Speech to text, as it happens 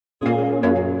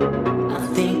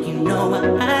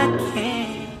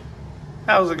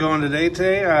How's it going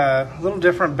today? A little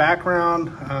different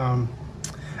background.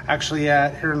 Actually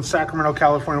here in Sacramento,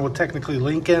 California, well, technically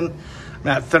Lincoln. I'm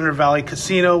at Thunder Valley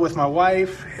Casino with my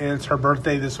wife, and it's her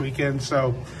birthday this weekend,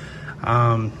 so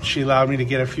she allowed me to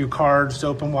get a few cards to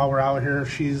open while we're out here.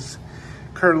 She's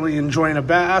currently enjoying a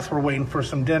bath. We're waiting for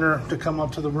some dinner to come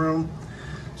up to the room,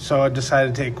 so I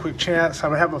decided to take a quick chance.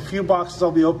 I have a few boxes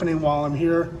I'll be opening while I'm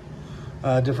here.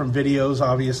 Different videos,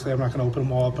 obviously. I'm not going to open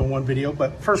them all up in one video,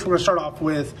 but first we're going to start off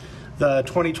with the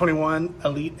 2021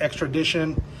 Elite Extra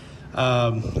Edition.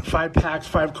 5 packs,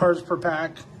 5 cards per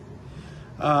pack.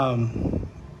 And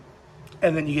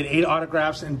then you get 8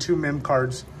 autographs and 2 mem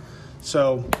cards.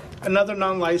 So another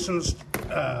non-licensed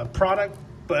product,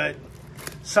 but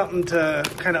something to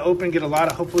kind of open, get a lot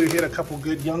of, hopefully hit a couple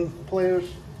good young players,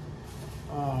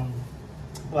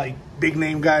 like big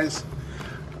name guys.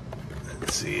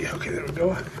 Let's see. Okay, there we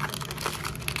go.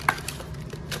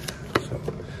 So,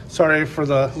 sorry for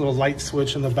the little light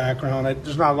switch in the background.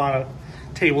 There's not a lot of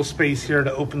table space here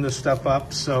to open this stuff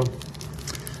up, so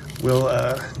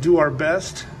we'll do our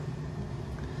best.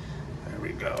 There we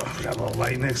go. Got a little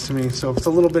light next to me, so if it's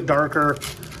a little bit darker,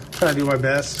 try to do my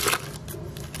best.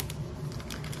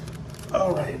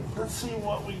 All right, let's see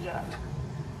what we got.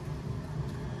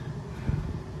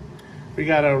 We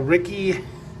got a Ricky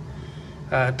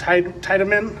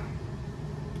Tiedemann,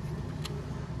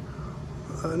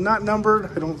 not numbered.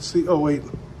 I don't see. Oh wait,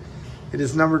 it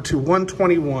is numbered to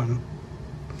 121.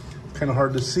 Kind of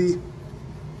hard to see.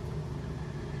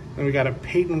 Then we got a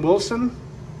Peyton Wilson.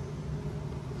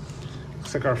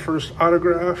 Looks like our first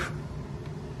autograph.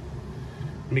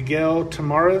 Miguel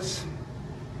Tamares,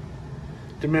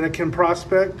 Dominican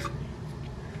prospect.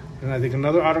 And I think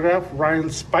another autograph, Ryan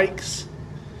Spikes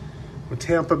with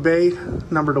Tampa Bay,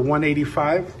 number to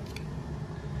 185.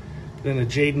 Then a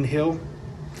Jaden Hill.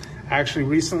 I actually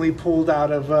recently pulled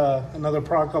out of another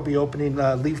product I'll be opening,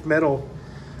 Leaf Metal.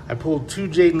 I pulled 2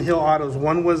 Jaden Hill autos.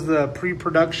 One was the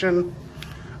pre-production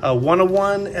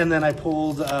 101, and then I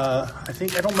pulled, I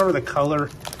think, I don't remember the color,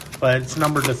 but it's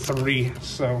numbered to 3.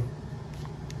 So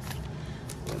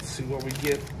let's see what we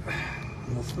get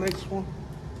in this next one.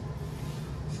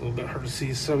 It's a little bit hard to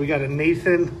see. So we got a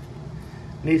Nathan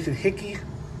Hickey,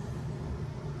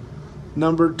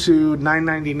 numbered to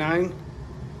 999.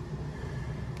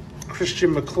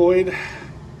 Christian McLeod,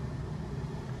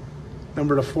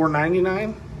 numbered to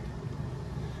 499.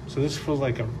 So this feels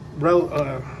like a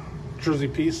jersey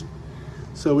piece.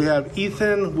 So we have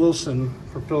Ethan Wilson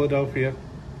for Philadelphia.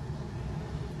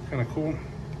 Kind of cool.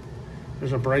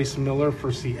 There's a Bryce Miller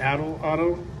for Seattle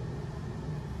auto.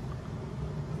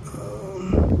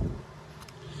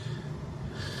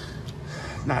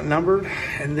 Not numbered.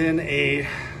 And then a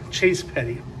Chase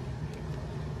Petty.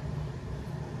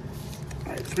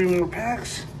 All right, 3 more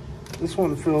packs. This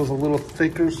one feels a little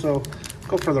thicker, so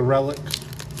go for the relic.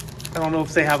 I don't know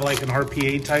if they have like an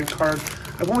RPA type card.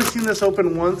 I've only seen this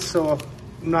open once, so I'm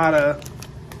not a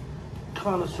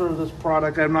connoisseur of this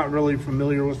product. I'm not really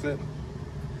familiar with it.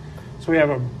 So we have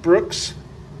a Brooks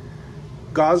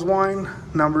Goswine,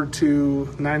 numbered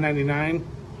to 999.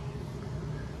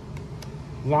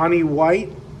 Lonnie White,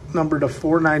 numbered to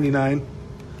 499. And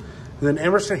then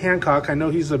Emerson Hancock, I know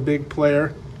he's a big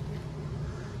player,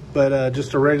 but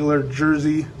just a regular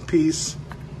jersey piece.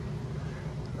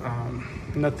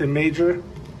 Nothing major.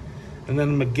 And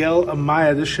then Miguel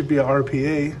Amaya, this should be a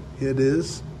RPA. It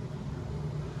is.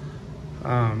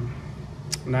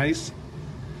 Nice.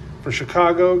 For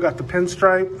Chicago, got the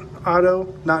pinstripe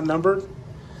auto, not numbered.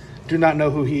 Do not know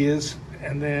who he is.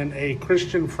 And then a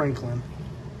Christian Franklin.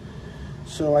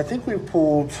 So I think we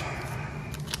pulled,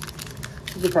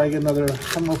 we could probably get another, I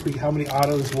don't know how many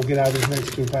autos we'll get out of these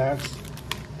next 2 packs.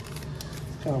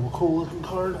 Kind of a cool looking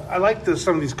card. I like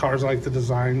some of these cards, I like the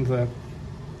design.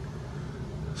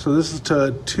 So this is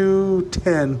to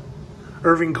 210,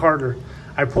 Irving Carter.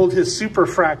 I pulled his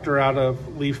Superfractor out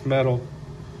of Leaf Metal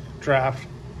draft.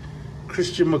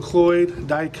 Christian McLeod,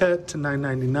 die cut to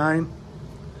 999.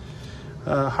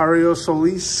 Jairo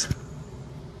Solis,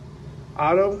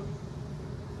 auto.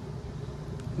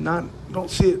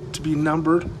 Don't see it to be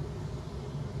numbered.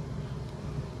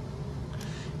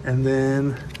 And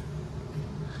then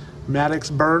Maddox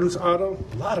Burns auto.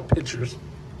 A lot of pictures.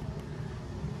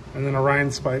 And then a Ryan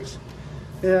Spikes.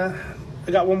 Yeah,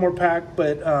 I got one more pack,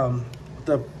 but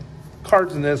the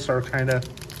cards in this are kind of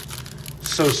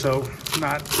so-so.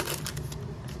 Not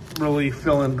really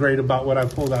feeling great about what I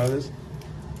pulled out of this.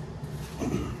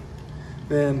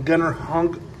 Then Gunnar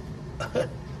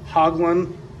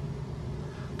Hoglund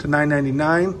to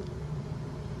 999.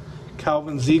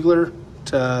 Calvin Ziegler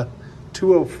to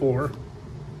 204.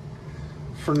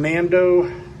 Fernando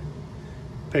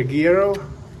Peguero,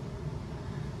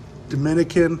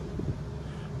 Dominican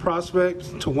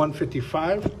prospect to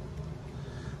 155.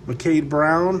 McCade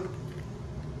Brown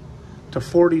to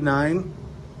 49.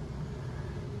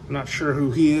 I'm not sure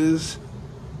who he is.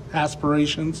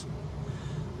 Aspirations.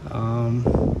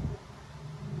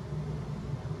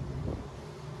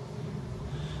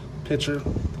 Pitcher,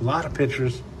 a lot of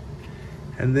pitchers.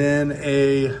 And then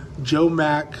a Joe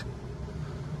Mack,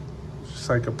 just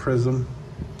like a prism.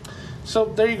 So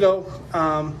there you go.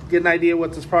 Get an idea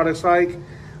what this product's like.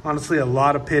 Honestly, a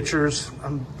lot of pictures.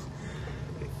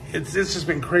 It's just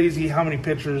been crazy how many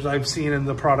pictures I've seen in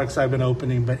the products I've been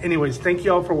opening. But anyways, thank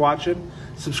you all for watching.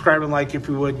 Subscribe and like if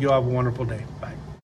you would. You'll have a wonderful day. Bye.